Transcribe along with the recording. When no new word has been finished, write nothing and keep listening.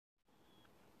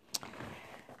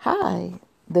Hi,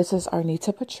 this is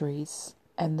Arnita Patrice,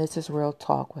 and this is Real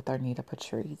Talk with Arnita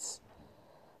Patrice.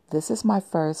 This is my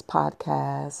first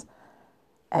podcast,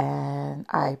 and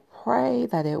I pray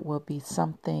that it will be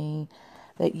something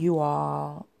that you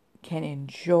all can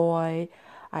enjoy.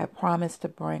 I promise to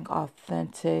bring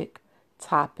authentic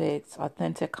topics,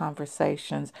 authentic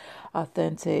conversations,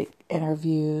 authentic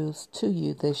interviews to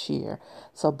you this year.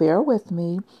 So bear with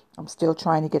me. I'm still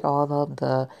trying to get all of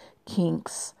the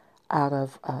kinks out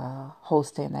of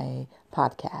hosting a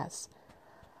podcast.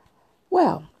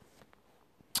 Well,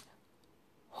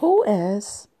 who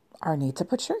is Arnita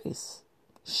Patrice?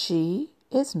 She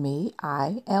is me.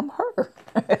 I am her.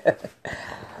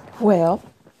 Well,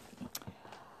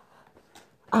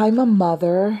 I'm a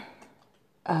mother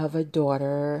of a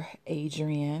daughter,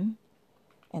 Adrienne,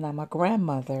 and I'm a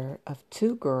grandmother of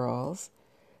two girls,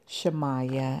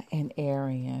 Shemaya and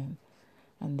Arian.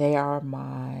 And they are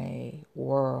my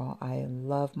world. I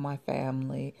love my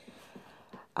family.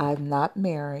 I'm not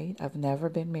married. I've never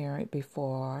been married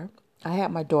before. I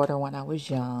had my daughter when I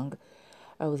was young.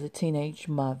 I was a teenage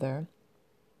mother.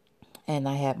 And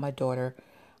I had my daughter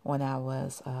when I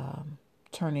was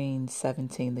turning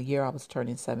 17, the year I was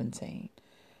turning 17.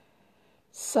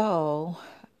 So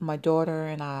my daughter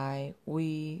and I,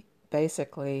 we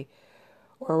basically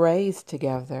were raised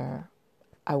together.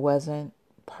 I wasn't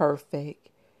perfect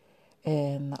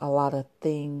in a lot of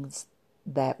things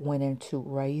that went into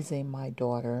raising my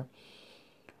daughter.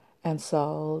 And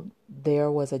so there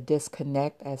was a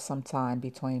disconnect at some time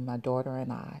between my daughter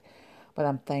and I. But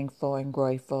I'm thankful and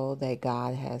grateful that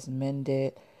God has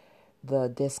mended the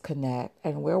disconnect.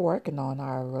 And we're working on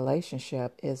our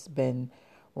relationship. It's been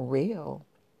real.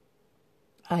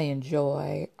 I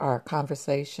enjoy our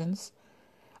conversations,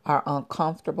 our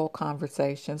uncomfortable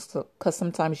conversations, because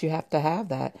sometimes you have to have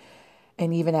that.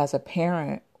 And even as a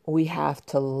parent, we have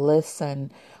to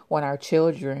listen when our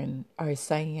children are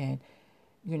saying,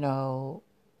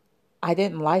 I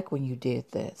didn't like when you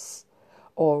did this.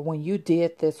 Or when you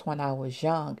did this when I was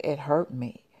young, it hurt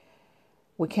me.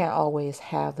 We can't always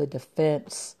have the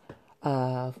defense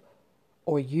of,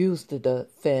 or use the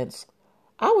defense.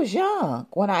 I was young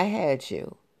when I had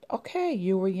you. Okay,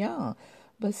 you were young,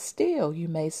 but still you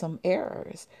made some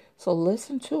errors. So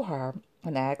listen to her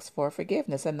and ask for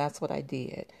forgiveness. And that's what I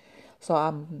did. So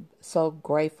I'm so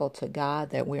grateful to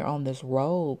God that we're on this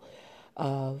road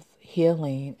of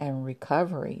healing and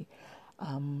recovery.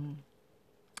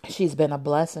 She's been a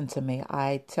blessing to me.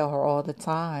 I tell her all the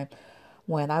time,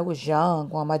 when I was young,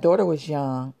 when my daughter was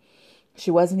young, she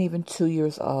wasn't even 2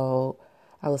 years old.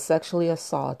 I was sexually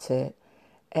assaulted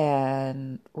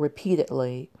and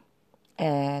repeatedly,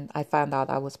 and I found out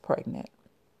I was pregnant.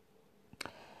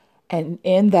 And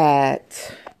in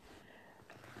that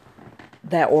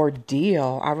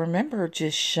ordeal, I remember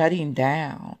just shutting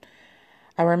down.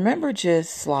 I remember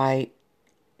just like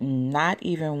not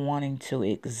even wanting to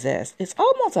exist. It's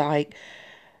almost like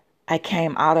I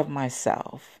came out of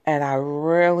myself and I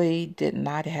really did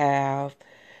not have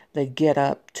the get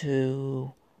up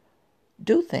to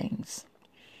do things.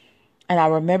 And I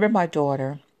remember my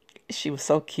daughter, she was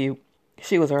so cute.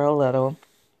 She was real little.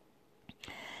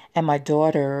 And my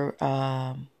daughter,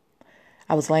 I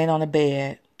was laying on a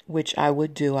bed, which I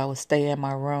would do. I would stay in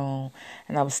my room.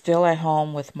 And I was still at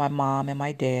home with my mom and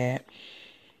my dad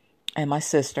and my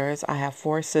sisters. I have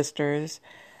 4 sisters,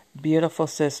 beautiful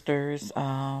sisters.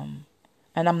 And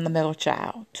I'm the middle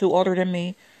child. 2 older than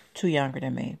me, 2 younger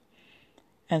than me.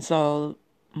 And so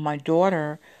my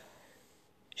daughter,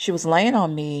 she was laying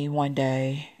on me one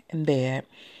day in bed,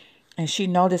 and she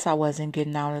noticed I wasn't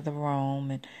getting out of the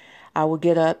room, and I would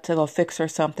get up to go fix her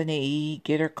something to eat,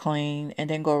 get her clean, and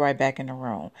then go right back in the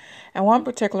room. And one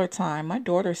particular time, my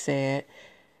daughter said,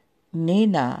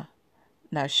 Nina.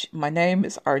 Now, my name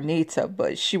is Arnita,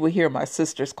 but she would hear my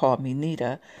sisters call me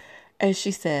Nita. And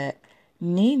she said,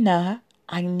 Nina,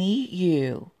 I need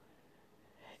you.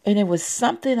 And it was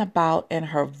something about in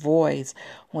her voice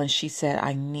when she said,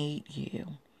 I need you.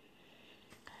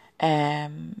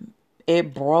 And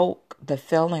it broke the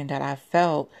feeling that I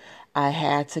felt I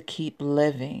had to keep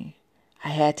living. I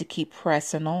had to keep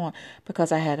pressing on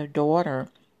because I had a daughter.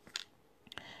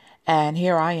 And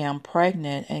here I am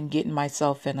pregnant and getting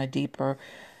myself in a deeper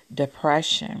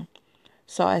depression.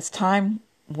 So as time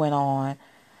went on,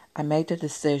 I made the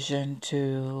decision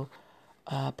to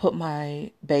put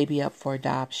my baby up for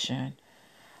adoption.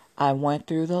 I went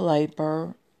through the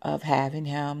labor of having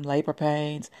him, labor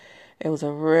pains. It was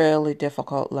a really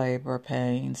difficult labor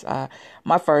pains.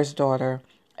 My first daughter,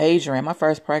 Adrienne, my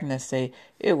first pregnancy,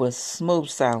 it was smooth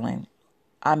sailing.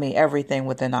 I mean, everything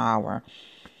within an hour.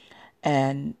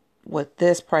 And with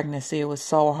this pregnancy, it was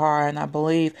so hard. And I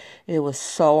believe it was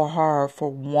so hard for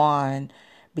one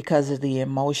because of the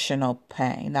emotional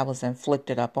pain that was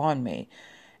inflicted upon me.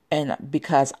 And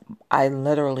because I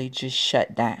literally just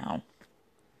shut down.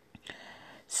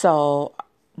 So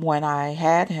when I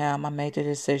had him, I made the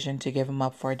decision to give him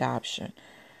up for adoption.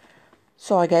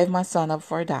 So I gave my son up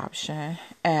for adoption,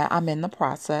 and I'm in the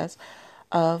process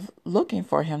of looking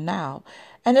for him now.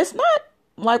 And it's not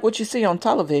like what you see on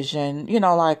television,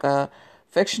 like a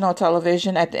fictional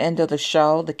television. At the end of the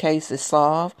show, the case is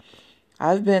solved.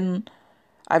 I've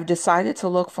decided to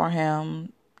look for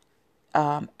him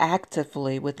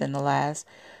actively within the last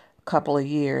couple of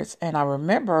years. And I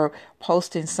remember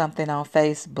posting something on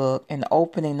Facebook and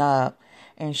opening up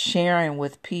and sharing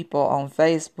with people on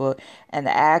Facebook and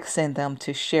asking them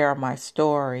to share my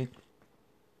story.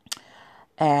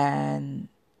 And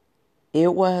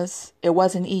it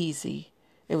wasn't easy.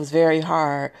 It was very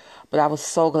hard, but I was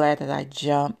so glad that I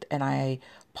jumped and I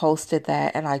posted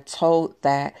that and I told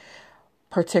that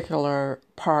particular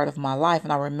part of my life.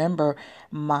 And I remember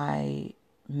my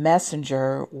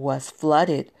messenger was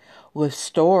flooded with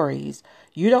stories.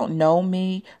 You don't know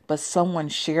me, but someone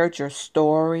shared your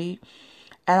story.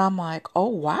 And I'm like, oh,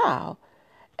 wow.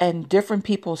 And different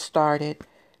people started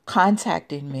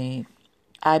contacting me.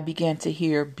 I began to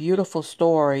hear beautiful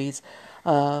stories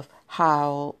of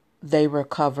how they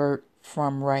recovered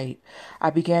from rape. I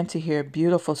began to hear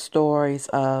beautiful stories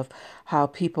of how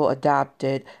people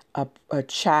adopted a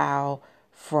child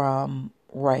from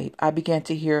rape. I began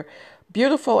to hear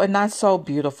beautiful and not so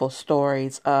beautiful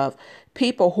stories of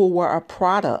people who were a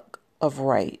product of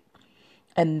rape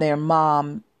and their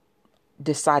mom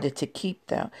decided to keep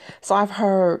them. So I've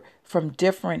heard from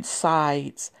different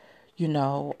sides,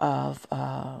 of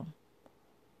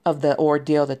the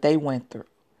ordeal that they went through.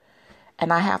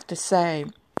 And I have to say,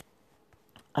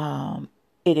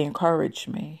 it encouraged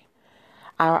me.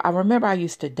 I remember I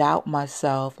used to doubt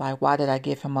myself, like, why did I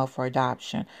give him up for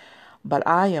adoption? But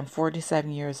I am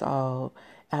 47 years old,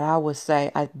 and I would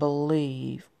say I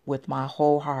believe with my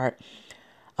whole heart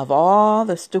of all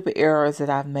the stupid errors that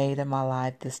I've made in my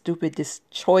life, the stupid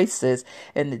choices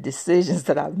and the decisions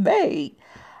that I've made,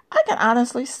 I can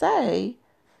honestly say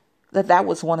that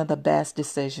was one of the best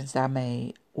decisions I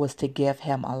made, was to give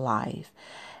him a life.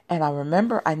 And I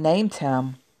remember I named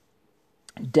him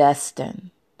Destin.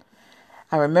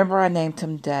 I remember I named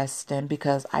him Destin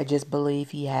because I just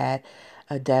believe he had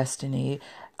a destiny.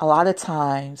 A lot of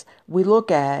times we look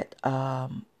at our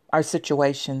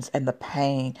situations and the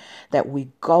pain that we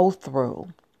go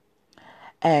through,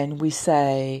 and we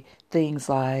say things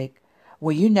like,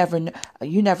 well, you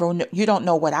don't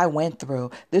know what I went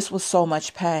through. This was so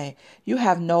much pain. You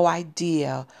have no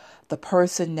idea the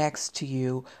person next to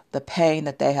you, the pain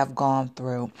that they have gone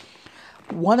through.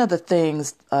 One of the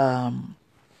things that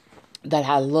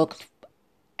I looked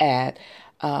at,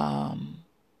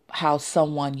 how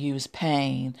someone used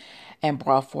pain and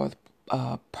brought forth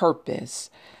purpose,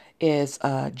 is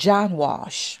John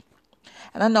Walsh.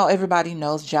 And I know everybody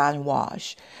knows John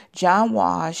Walsh. John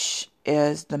Walsh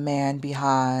is the man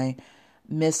behind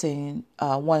Missing,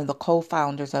 one of the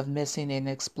co-founders of Missing and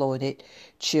Exploited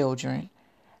Children.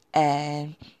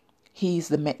 And he's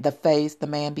the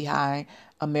man behind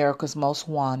America's Most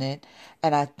Wanted.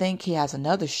 And I think he has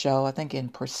another show, I think In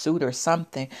Pursuit or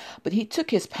something. But he took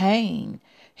his pain.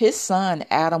 His son,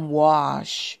 Adam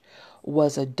Walsh,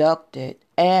 was abducted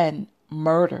and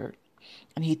murdered.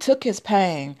 And he took his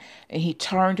pain and he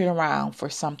turned it around for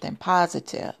something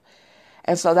positive.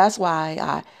 And so that's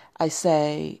why I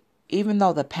say, even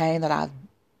though the pain that I've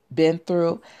been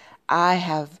through, I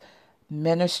have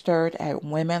ministered at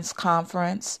women's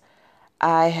conference.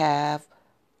 I have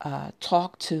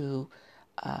talked to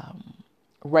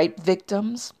rape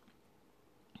victims.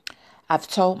 I've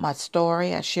told my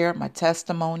story. I shared my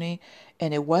testimony,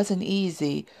 and it wasn't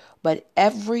easy. But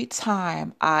every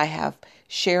time I have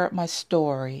shared my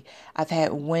story, I've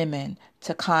had women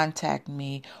to contact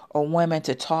me or women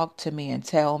to talk to me and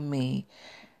tell me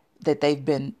that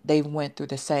they went through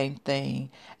the same thing,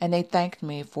 and they thanked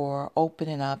me for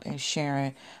opening up and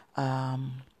sharing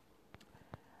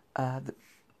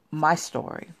my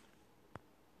story.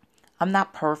 I'm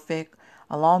not perfect.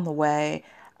 Along the way,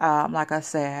 like I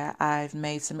said, I've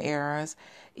made some errors.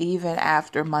 Even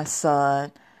after my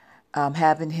son,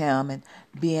 having him and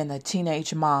being a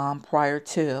teenage mom prior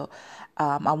to,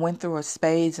 I went through a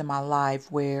phase in my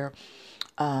life where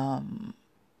I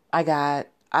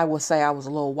would say I was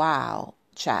a little wild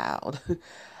child.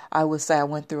 I would say I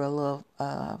went through a little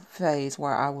phase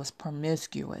where I was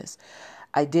promiscuous.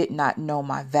 I did not know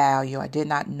my value. I did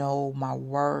not know my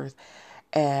worth.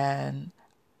 And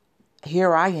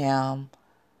here I am,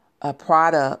 a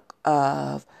product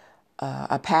of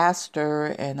a pastor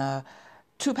and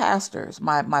two pastors.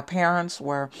 My parents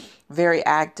were very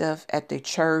active at the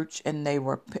church, and they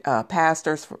were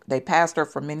pastors. They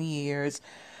pastored for many years.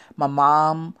 My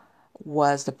mom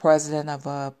was the president of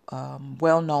a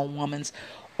well-known women's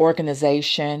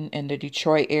organization in the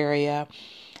Detroit area.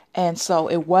 And so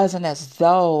it wasn't as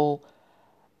though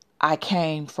I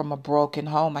came from a broken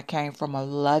home. I came from a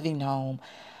loving home.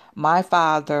 My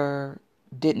father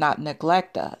did not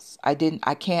neglect us. I don't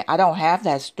have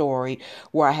that story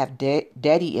where I have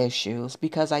daddy issues,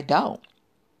 because I don't.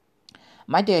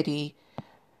 My daddy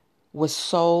was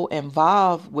so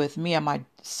involved with me and my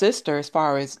sister as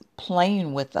far as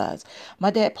playing with us.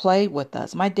 My dad played with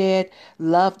us. My dad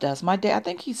loved us. My dad, I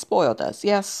think he spoiled us.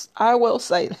 Yes, I will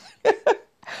say that.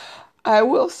 I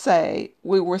will say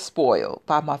we were spoiled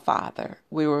by my father.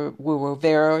 We were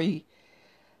very,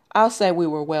 I'll say we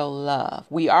were well loved.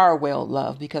 We are well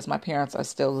loved because my parents are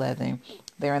still living.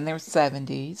 They're in their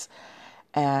 70s.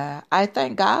 I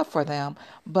thank God for them.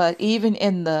 But even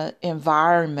in the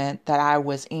environment that I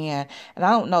was in, and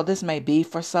I don't know, this may be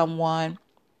for someone,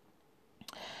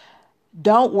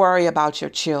 don't worry about your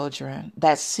children.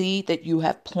 That seed that you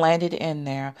have planted in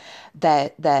there,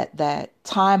 that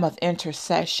time of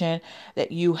intercession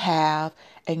that you have,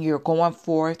 and you're going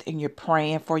forth and you're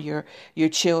praying for your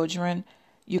children,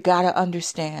 you got to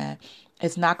understand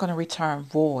it's not going to return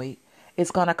void.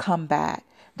 It's going to come back.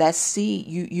 That seed,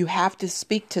 you have to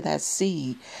speak to that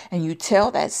seed, and you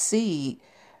tell that seed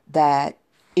that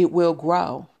it will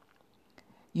grow.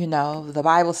 You know, the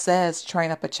Bible says, train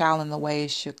up a child in the way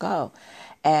it should go.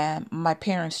 And my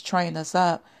parents trained us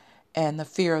up in the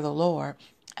fear of the Lord.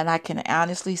 And I can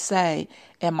honestly say,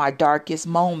 in my darkest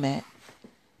moment,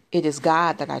 it is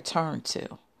God that I turned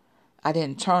to. I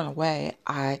didn't turn away.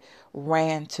 I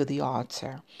ran to the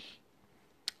altar.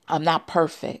 I'm not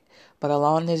perfect, but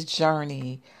along this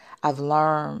journey, I've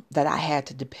learned that I had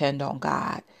to depend on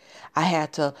God. I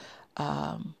had to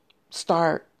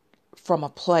start from a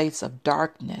place of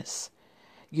darkness,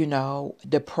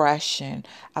 depression.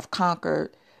 I've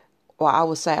conquered, or I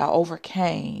would say I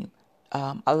overcame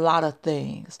a lot of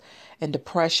things, and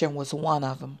depression was one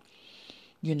of them,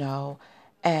 you know,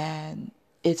 and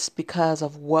it's because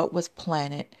of what was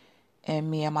planted in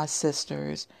me and my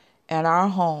sisters in our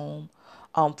home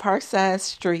on Parkside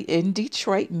Street in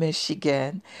Detroit,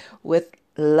 Michigan, with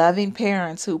loving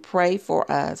parents who prayed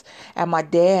for us. And my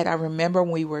dad, I remember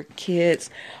when we were kids,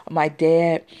 my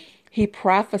dad, he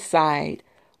prophesied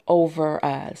over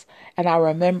us. And I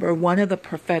remember one of the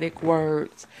prophetic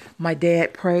words my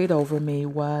dad prayed over me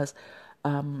was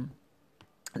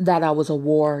that I was a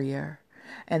warrior,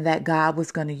 and that God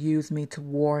was going to use me to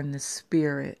war in the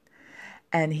spirit.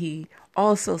 And he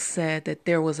also said that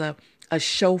there was a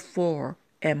shofar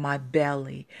in my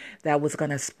belly that was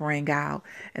going to spring out.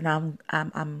 And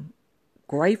I'm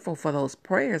grateful for those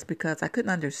prayers, because I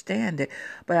couldn't understand it.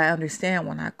 But I understand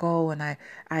when I go and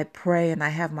I pray and I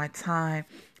have my time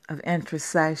of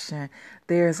intercession,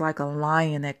 there's like a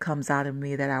lion that comes out of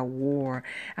me that I war,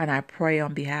 and I pray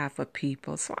on behalf of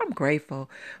people. So I'm grateful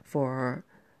for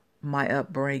my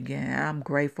upbringing. I'm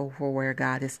grateful for where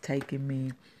God is taking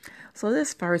me. So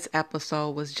this first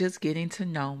episode was just getting to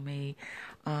know me,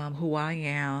 who I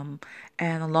am.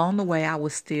 And along the way, I will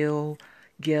still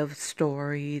give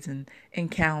stories and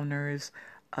encounters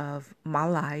of my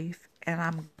life. And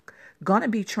I'm going to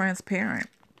be transparent.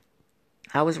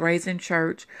 I was raised in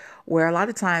church where a lot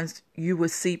of times you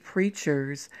would see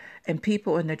preachers and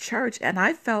people in the church, and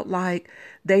I felt like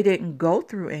they didn't go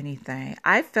through anything.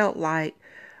 I felt like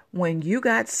when you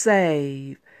got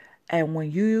saved and when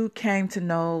you came to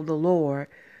know the Lord,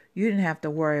 you didn't have to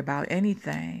worry about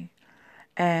anything.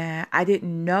 And I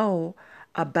didn't know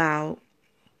about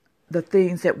the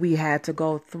things that we had to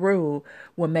go through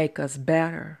would make us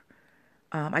better.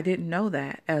 I didn't know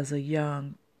that as a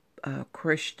young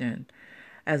Christian,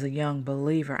 as a young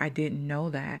believer. I didn't know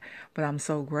that, but I'm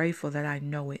so grateful that I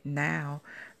know it now,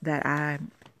 that I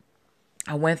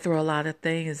went through a lot of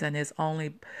things, and it's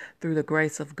only through the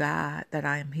grace of God that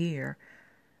I am here.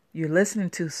 You're listening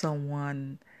to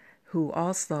someone who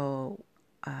also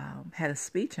had a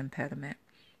speech impediment.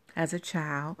 As a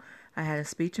child, I had a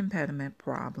speech impediment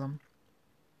problem,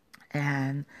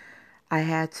 and I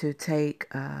had to take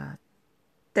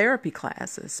therapy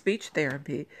classes, speech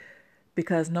therapy,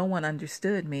 because no one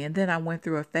understood me. And then I went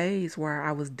through a phase where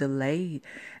I was delayed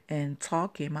in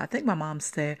talking. I think my mom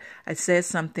said I said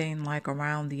something like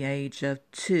around the age of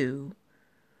 2,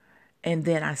 and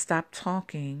then I stopped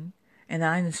talking, and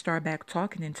I didn't start back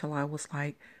talking until I was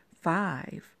like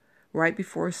 5, right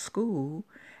before school.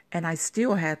 And I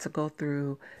still had to go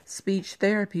through speech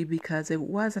therapy because it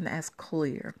wasn't as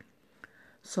clear.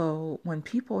 So when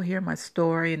people hear my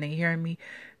story and they hear me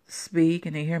speak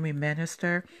and they hear me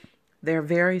minister, they're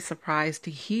very surprised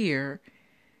to hear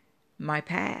my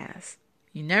past.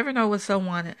 You never know what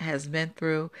someone has been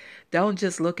through. Don't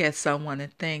just look at someone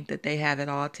and think that they have it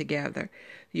all together.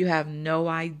 You have no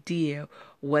idea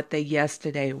what their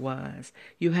yesterday was.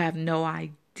 You have no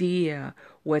idea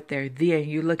what they're there.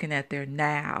 You're looking at their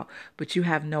now, but you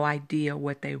have no idea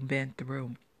what they've been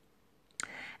through.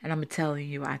 And I'm telling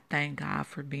you, I thank God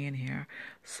for being here.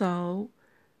 So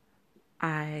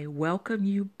I welcome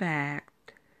you back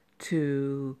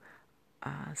to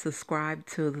subscribe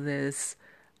to this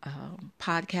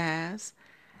podcast,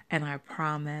 and I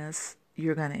promise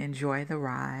you're going to enjoy the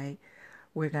ride.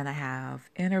 We're going to have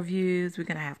interviews, we're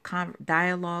going to have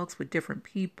dialogues with different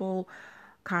people,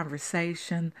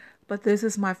 conversation. But this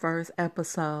is my first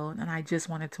episode, and I just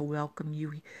wanted to welcome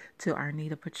you to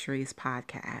Arnita Patrice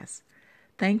podcast.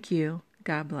 Thank you.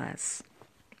 God bless.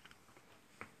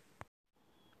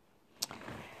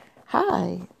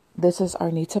 Hi, this is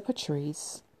Arnita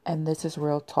Patrice, and this is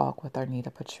Real Talk with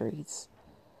Arnita Patrice.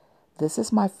 This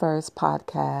is my first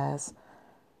podcast,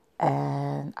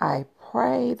 and I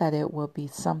pray that it will be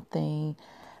something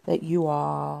that you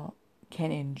all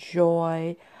can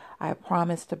enjoy. I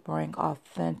promise to bring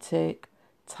authentic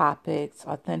topics,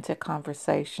 authentic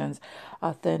conversations,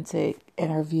 authentic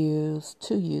interviews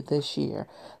to you this year.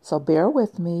 So bear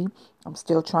with me. I'm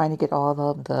still trying to get all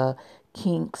of the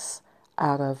kinks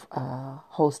out of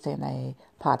hosting a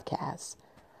podcast.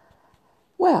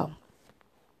 Well,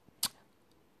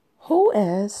 who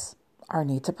is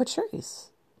Arnita Patrice?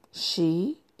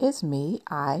 She is me.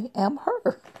 I am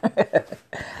her.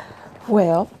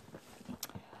 Well,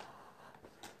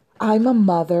 I'm a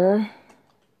mother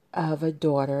of a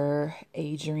daughter,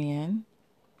 Adrienne,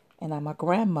 and I'm a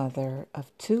grandmother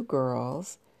of two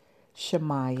girls,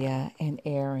 Shemaya and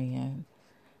Arian.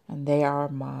 And they are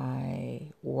my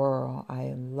world.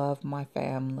 I love my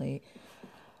family.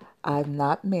 I'm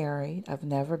not married. I've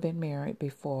never been married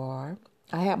before.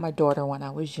 I had my daughter when I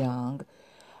was young.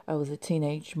 I was a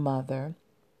teenage mother.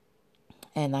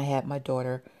 And I had my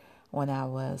daughter when I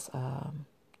was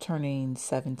turning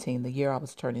 17, the year I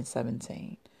was turning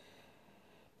 17.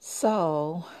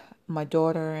 So my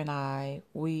daughter and I,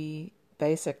 we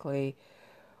basically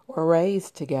were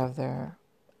raised together.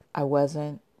 I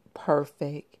wasn't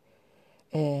perfect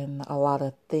in a lot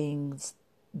of things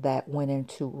that went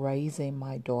into raising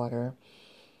my daughter.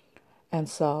 And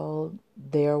so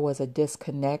there was a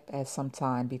disconnect at some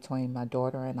time between my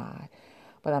daughter and I.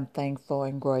 But I'm thankful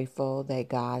and grateful that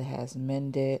God has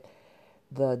mended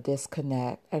the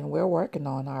disconnect. And we're working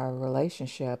on our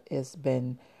relationship. It's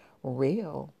been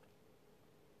real.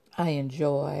 I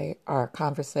enjoy our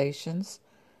conversations,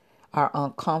 our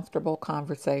uncomfortable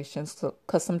conversations,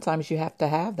 because sometimes you have to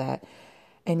have that.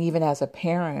 And even as a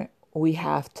parent, we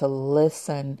have to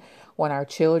listen when our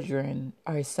children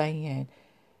are saying,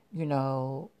 you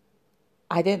know,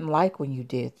 I didn't like when you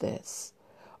did this.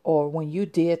 Or when you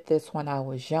did this when I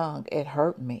was young, it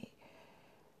hurt me.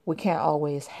 We can't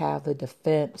always have the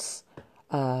defense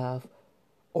of,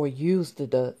 or use the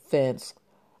defense.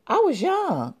 I was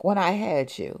young when I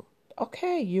had you.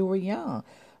 Okay, you were young,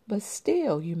 but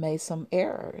still you made some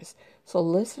errors. So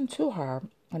listen to her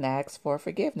and ask for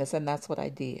forgiveness. And that's what I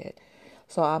did.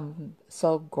 So I'm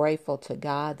so grateful to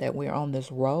God that we're on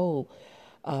this road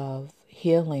of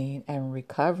healing and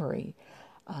recovery.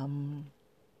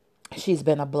 She's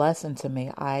been a blessing to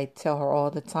me. I tell her all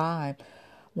the time,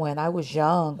 when I was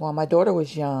young, when my daughter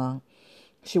was young,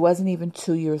 she wasn't even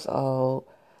 2 years old.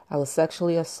 I was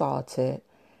sexually assaulted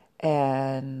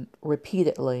and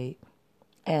repeatedly,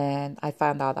 and I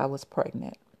found out I was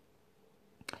pregnant.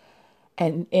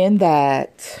 And in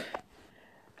that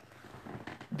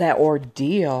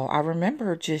ordeal, I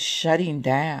remember just shutting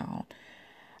down.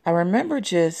 I remember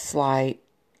just like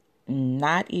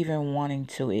not even wanting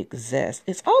to exist.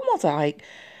 It's almost like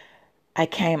I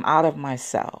came out of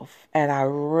myself and I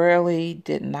really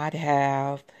did not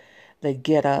have the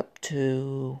get up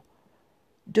to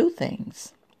do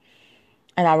things.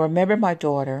 And I remember my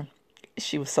daughter,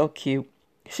 she was so cute.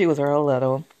 She was real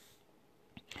little.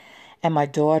 And my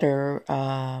daughter,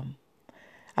 I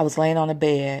was laying on a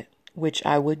bed, which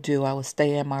I would do. I would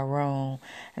stay in my room.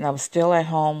 And I was still at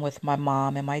home with my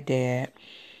mom and my dad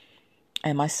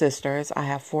and my sisters. I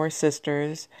have 4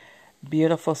 sisters,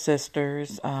 beautiful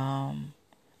sisters. And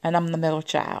I'm the middle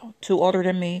child. 2 older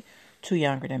than me, 2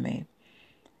 younger than me.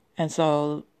 And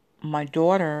so my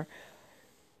daughter,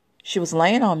 she was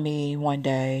laying on me one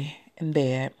day in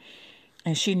bed.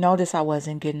 And she noticed I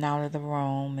wasn't getting out of the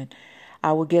room. And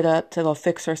I would get up to go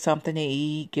fix her something to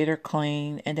eat, get her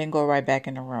clean, and then go right back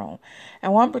in the room.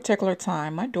 And one particular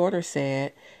time, my daughter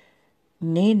said,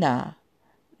 Nina.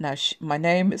 Now, my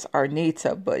name is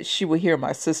Arnita, but she would hear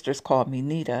my sisters call me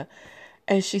Nita.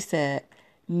 And she said,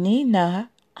 Nina,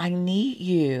 I need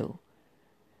you.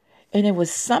 And it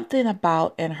was something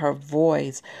about in her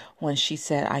voice when she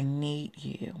said, I need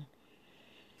you.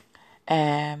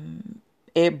 And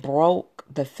it broke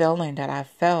the feeling that I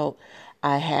felt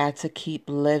I had to keep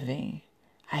living.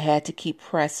 I had to keep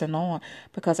pressing on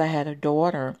because I had a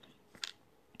daughter.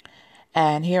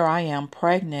 And here I am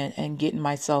pregnant and getting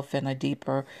myself in a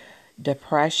deeper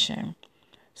depression.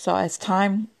 So as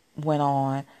time went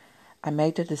on, I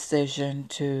made the decision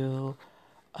to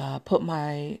put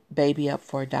my baby up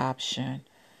for adoption.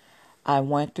 I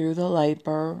went through the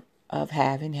labor of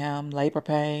having him, labor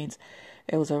pains.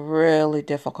 It was a really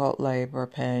difficult labor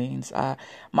pains.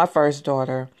 My first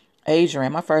daughter,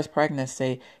 Adrian, my first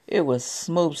pregnancy, it was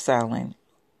smooth sailing.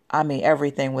 I mean,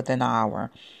 everything within an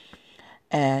hour.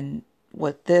 And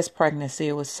with this pregnancy,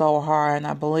 it was so hard. And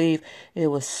I believe it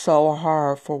was so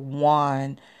hard for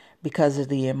one because of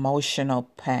the emotional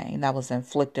pain that was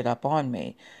inflicted upon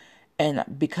me. And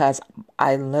because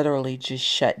I literally just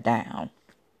shut down.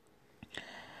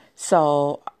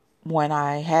 So when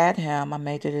I had him, I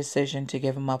made the decision to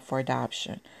give him up for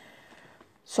adoption.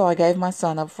 So I gave my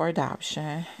son up for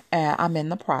adoption, and I'm in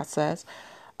the process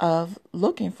of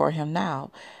looking for him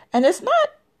now. And it's not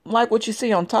like what you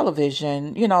see on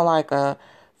television, like a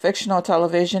fictional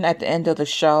television. At the end of the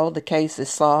show, the case is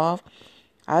solved.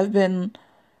 I've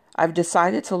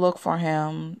decided to look for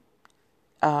him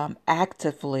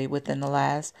actively within the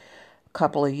last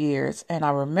couple of years. And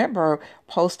I remember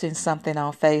posting something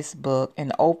on Facebook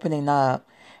and opening up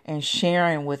and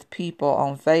sharing with people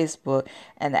on Facebook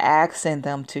and asking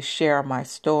them to share my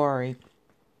story.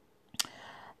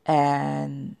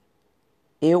 And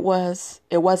it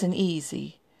wasn't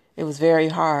easy. It was very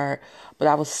hard, but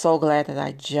I was so glad that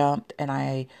I jumped and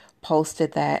I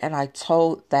posted that and I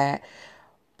told that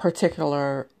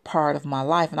particular part of my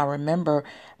life. And I remember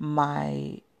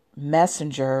my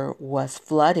messenger was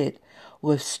flooded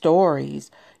with stories.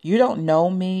 You don't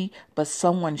know me, but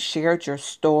someone shared your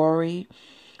story.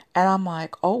 And I'm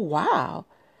like, oh, wow.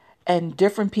 And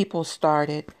different people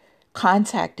started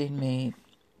contacting me.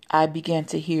 I began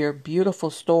to hear beautiful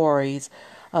stories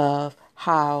of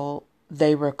how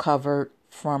they recovered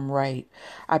from rape.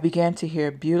 I began to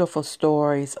hear beautiful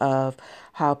stories of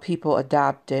how people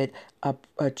adopted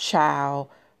a child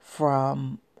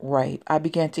from rape. I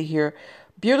began to hear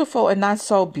beautiful and not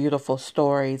so beautiful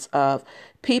stories of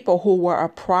people who were a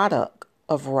product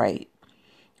of rape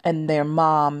and their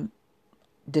mom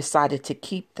decided to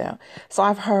keep them. So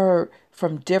I've heard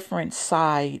from different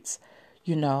sides,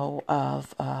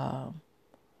 of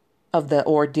the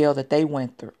ordeal that they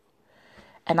went through.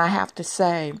 And I have to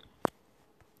say,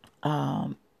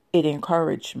 it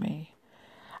encouraged me.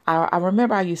 I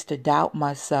remember I used to doubt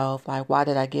myself, like, why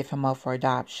did I give him up for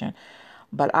adoption?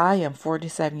 But I am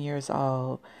 47 years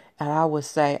old, and I would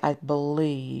say I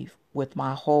believe with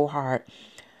my whole heart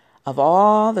of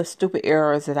all the stupid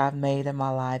errors that I've made in my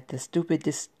life, the stupid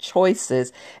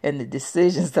choices and the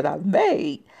decisions that I've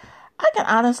made, I can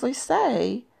honestly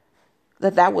say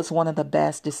that was one of the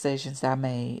best decisions that I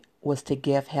made, was to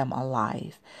give him a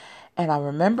life. And I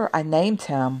remember I named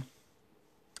him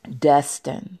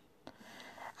Destin.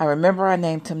 I remember I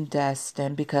named him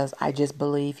Destin because I just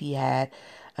believe he had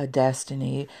a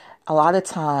destiny. A lot of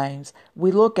times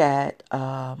we look at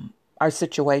our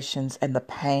situations and the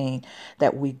pain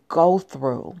that we go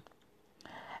through,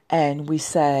 and we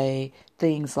say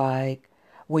things like,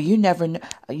 well, you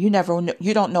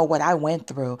don't know what I went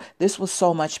through. This was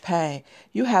so much pain.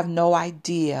 You have no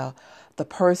idea the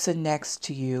person next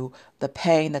to you, the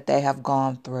pain that they have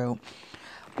gone through.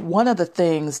 One of the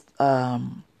things that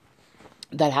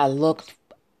I looked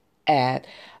at,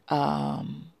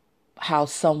 how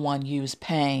someone used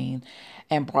pain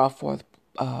and brought forth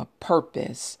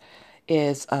purpose,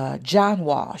 is John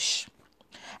Walsh.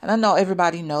 And I know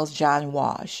everybody knows John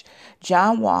Walsh.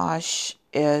 John Walsh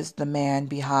is the man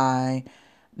behind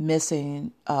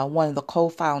Missing, one of the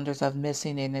co-founders of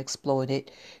Missing and Exploited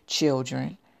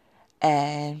Children.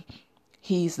 And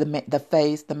he's the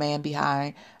man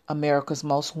behind America's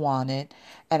Most Wanted.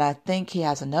 And I think he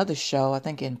has another show, I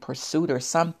think In Pursuit or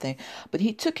something. But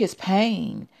he took his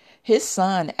pain. His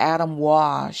son, Adam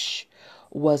Walsh,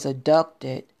 was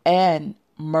abducted and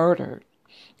murdered.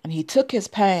 And he took his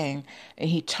pain and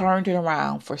he turned it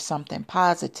around for something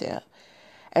positive.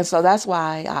 And so that's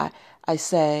why I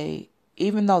say,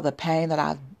 even though the pain that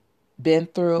I've been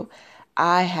through,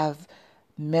 I have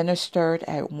ministered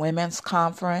at women's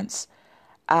conference.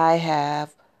 I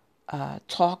have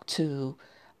talked to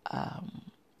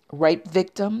rape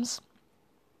victims.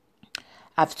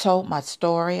 I've told my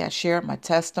story. I shared my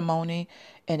testimony,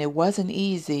 and it wasn't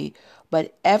easy.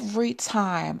 But every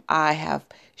time I have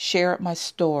shared my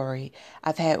story,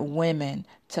 I've had women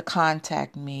to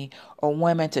contact me or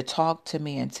women to talk to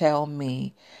me and tell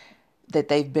me that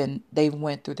they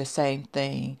went through the same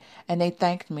thing, and they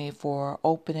thanked me for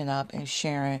opening up and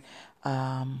sharing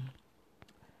um,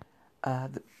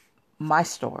 my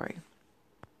story.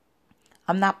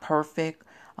 I'm not perfect.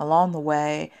 Along the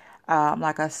way,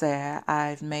 like I said,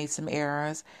 I've made some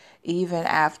errors. Even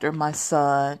after my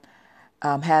son,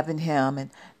 having him and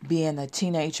being a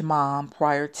teenage mom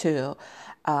prior to,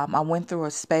 I went through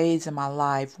a phase in my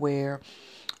life where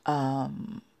I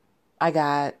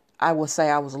would say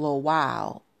I was a little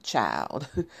wild child.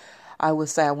 I would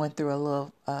say I went through a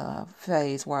little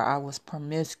phase where I was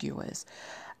promiscuous.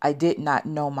 I did not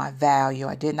know my value.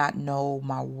 I did not know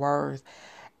my worth.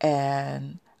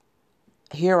 And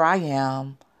here I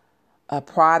am, a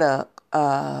product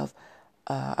of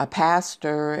a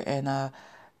pastor and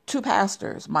two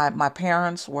pastors. My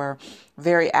parents were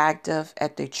very active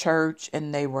at the church,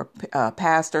 and they were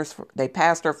pastors. They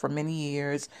pastored for many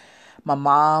years. My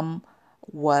mom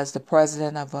was the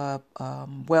president of a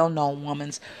well-known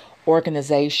women's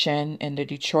organization in the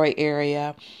Detroit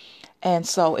area. And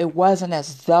so it wasn't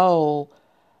as though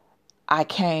I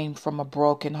came from a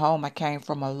broken home. I came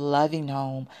from a loving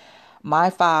home. My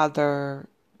father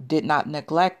did not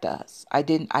neglect us. I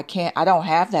don't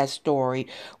have that story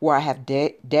where I have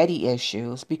daddy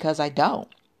issues, because I don't.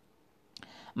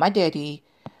 My daddy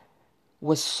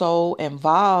was so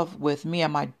involved with me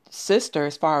and my sister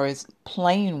as far as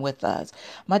playing with us.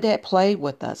 My dad played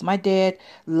with us. My dad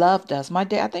loved us. My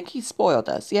dad, I think he spoiled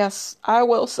us. Yes, I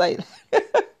will say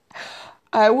that.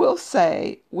 I will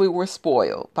say we were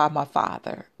spoiled by my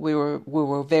father. We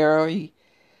were very,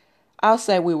 I'll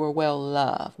say we were well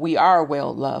loved. We are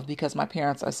well loved because my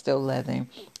parents are still living.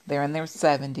 They're in their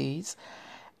 70s.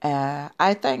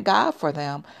 I thank God for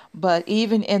them. But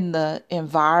even in the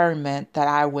environment that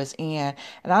I was in,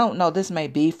 and I don't know, this may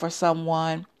be for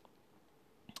someone,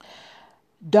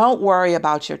 don't worry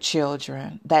about your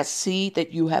children. That seed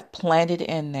that you have planted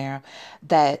in there,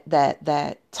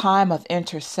 that time of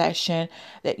intercession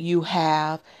that you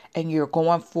have, and you're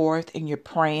going forth and you're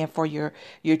praying for your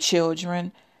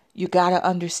children, you got to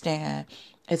understand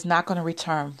it's not going to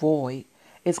return void.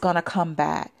 It's going to come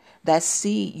back. That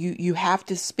seed, you have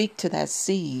to speak to that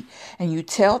seed, and you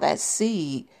tell that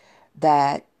seed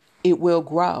that it will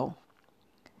grow.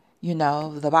 You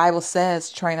know, the Bible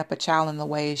says, train up a child in the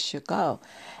way it should go.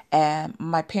 And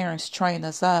my parents trained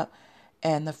us up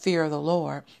in the fear of the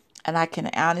Lord. And I can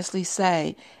honestly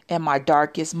say, in my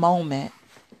darkest moment,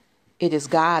 it is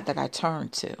God that I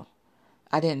turned to.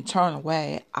 I didn't turn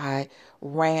away. I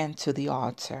ran to the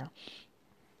altar.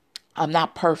 I'm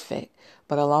not perfect,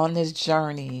 but along this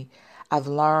journey, I've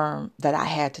learned that I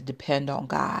had to depend on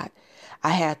God.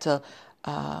 I had to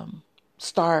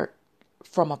start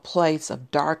from a place of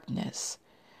darkness,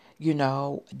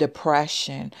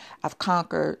 depression. I've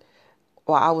conquered,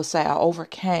 or I would say I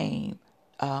overcame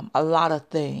a lot of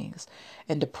things,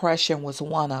 and depression was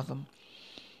one of them,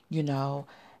 you know,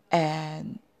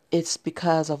 and it's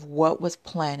because of what was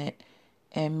planted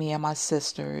in me and my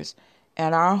sisters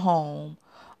in our home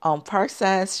on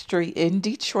Parkside Street in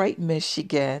Detroit,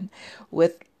 Michigan,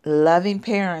 with loving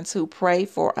parents who prayed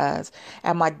for us.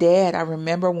 And my dad, I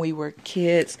remember when we were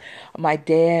kids, my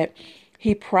dad,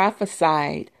 he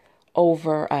prophesied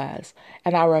over us.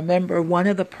 And I remember one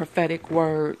of the prophetic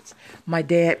words my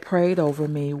dad prayed over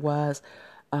me was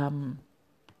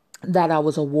that I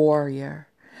was a warrior,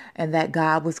 and that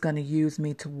God was going to use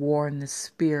me to war in the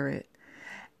spirit.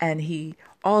 And he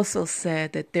also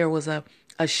said that there was a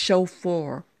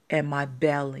shofar in my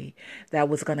belly that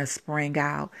was going to spring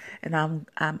out. And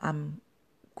I'm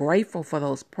grateful for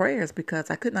those prayers, because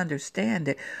I couldn't understand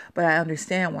it. But I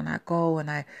understand when I go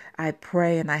and I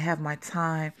pray and I have my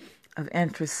time of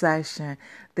intercession,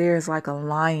 there's like a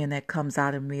lion that comes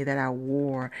out of me that I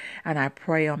war, and I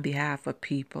pray on behalf of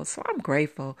people. So I'm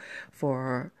grateful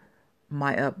for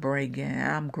my upbringing.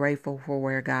 I'm grateful for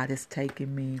where God has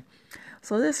taken me.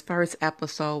 So this first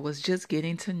episode was just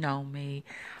getting to know me,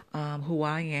 who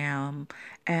I am.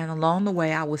 And along the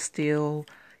way, I will still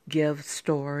give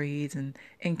stories and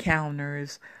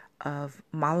encounters of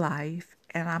my life.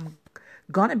 And I'm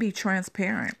going to be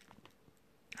transparent.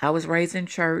 I was raised in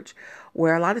church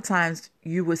where a lot of times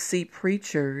you would see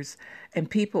preachers and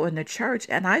people in the church,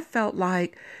 and I felt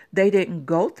like they didn't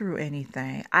go through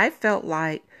anything. I felt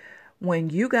like when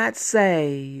you got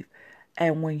saved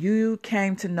and when you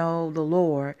came to know the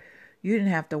Lord, you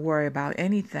didn't have to worry about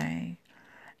anything.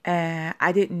 And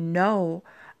I didn't know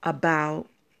about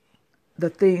the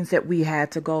things that we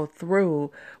had to go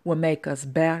through would make us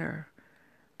better.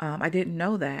 I didn't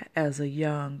know that as a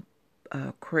young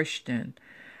Christian,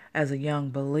 as a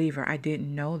young believer. I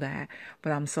didn't know that,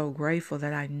 but I'm so grateful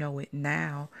that I know it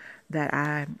now. That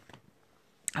I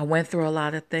went through a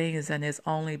lot of things, and it's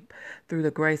only through the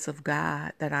grace of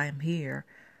God that I am here.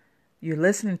 You're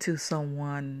listening to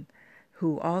someone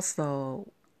who also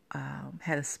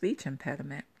had a speech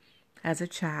impediment. As a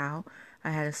child, I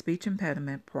had a speech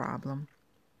impediment problem,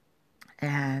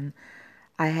 and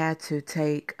I had to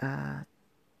take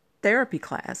therapy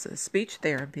classes, speech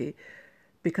therapy,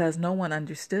 because no one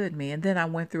understood me. And then I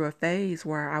went through a phase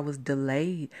where I was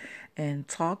delayed in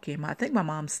talking. I think my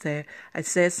mom said I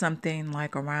said something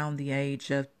like around the age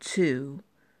of 2,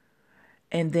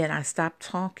 and then I stopped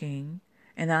talking,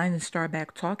 and I didn't start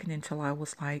back talking until I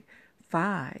was like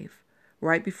 5,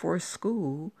 right before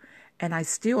school. And I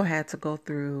still had to go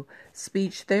through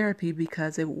speech therapy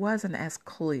because it wasn't as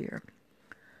clear.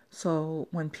 So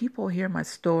when people hear my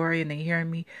story and they hear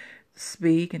me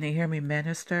speak and they hear me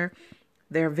minister,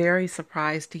 they're very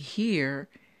surprised to hear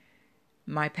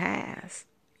my past.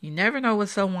 You never know what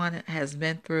someone has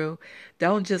been through.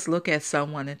 Don't just look at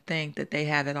someone and think that they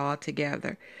have it all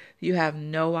together. You have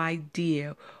no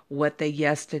idea what their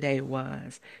yesterday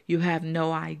was. You have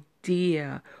no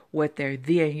idea what they're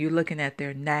then. You're looking at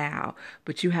their now,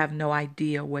 but you have no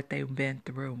idea what they've been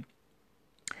through.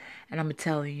 And I'm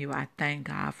telling you, I thank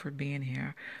God for being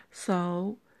here.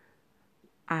 So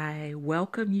I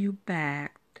welcome you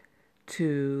back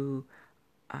to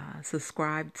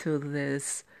subscribe to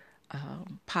this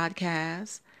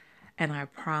podcast, and I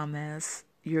promise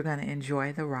you're going to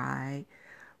enjoy the ride.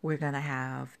 We're going to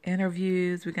have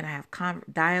interviews. We're going to have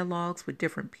dialogues with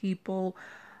different people,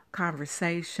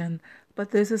 conversation.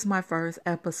 But this is my first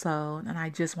episode, and I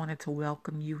just wanted to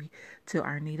welcome you to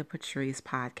Arnita Patrice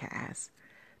podcast.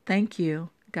 Thank you.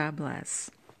 God bless.